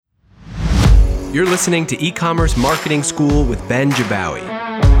You're listening to E-commerce Marketing School with Ben Jabawi.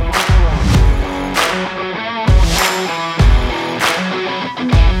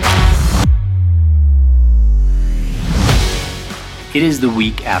 It is the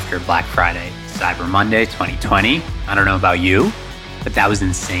week after Black Friday, Cyber Monday 2020. I don't know about you, but that was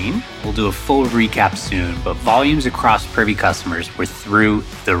insane. We'll do a full recap soon, but volumes across Privy customers were through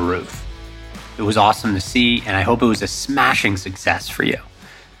the roof. It was awesome to see, and I hope it was a smashing success for you.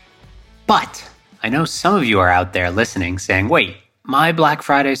 But I know some of you are out there listening saying, wait, my Black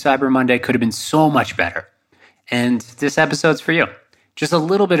Friday, Cyber Monday could have been so much better. And this episode's for you. Just a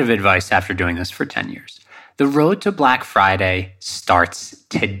little bit of advice after doing this for 10 years. The road to Black Friday starts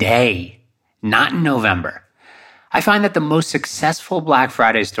today, not in November. I find that the most successful Black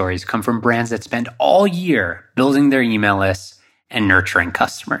Friday stories come from brands that spend all year building their email lists and nurturing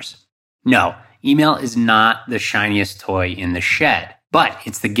customers. No, email is not the shiniest toy in the shed, but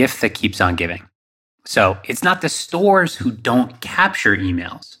it's the gift that keeps on giving. So it's not the stores who don't capture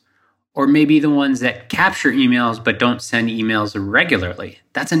emails, or maybe the ones that capture emails but don't send emails regularly.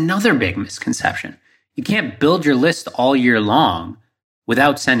 That's another big misconception. You can't build your list all year long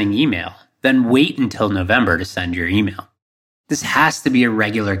without sending email, then wait until November to send your email. This has to be a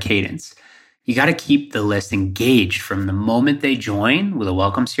regular cadence. You got to keep the list engaged from the moment they join with a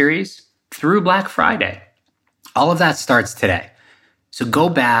welcome series through Black Friday. All of that starts today. So go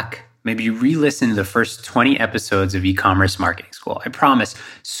back, maybe re-listen to the first 20 episodes of E-commerce Marketing School. I promise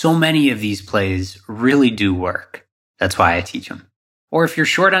so many of these plays really do work. That's why I teach them. Or if you're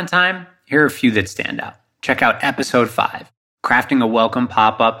short on time, here are a few that stand out. Check out episode 5, crafting a welcome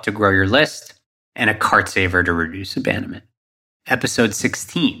pop-up to grow your list and a cart saver to reduce abandonment. Episode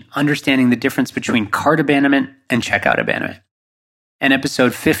 16, understanding the difference between cart abandonment and checkout abandonment. And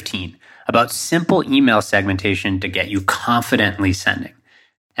episode 15, about simple email segmentation to get you confidently sending.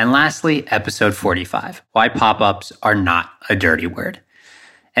 And lastly, episode 45, why pop-ups are not a dirty word.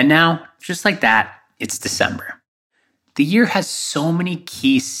 And now, just like that, it's December. The year has so many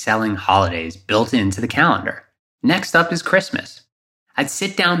key selling holidays built into the calendar. Next up is Christmas. I'd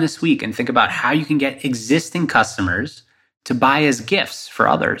sit down this week and think about how you can get existing customers to buy as gifts for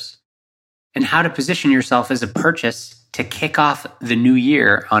others, and how to position yourself as a purchase to kick off the new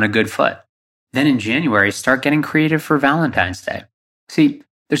year on a good foot. Then in January, start getting creative for Valentine's Day. See,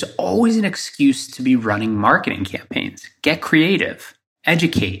 there's always an excuse to be running marketing campaigns. Get creative,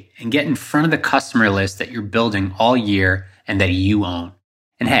 educate, and get in front of the customer list that you're building all year and that you own.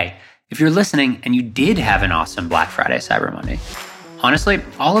 And hey, if you're listening and you did have an awesome Black Friday, Cyber Monday, honestly,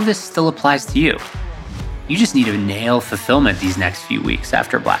 all of this still applies to you. You just need to nail fulfillment these next few weeks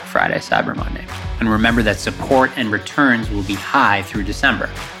after Black Friday, Cyber Monday. And remember that support and returns will be high through December.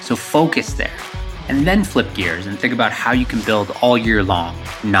 So focus there. And then flip gears and think about how you can build all year long,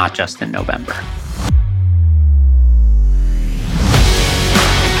 not just in November.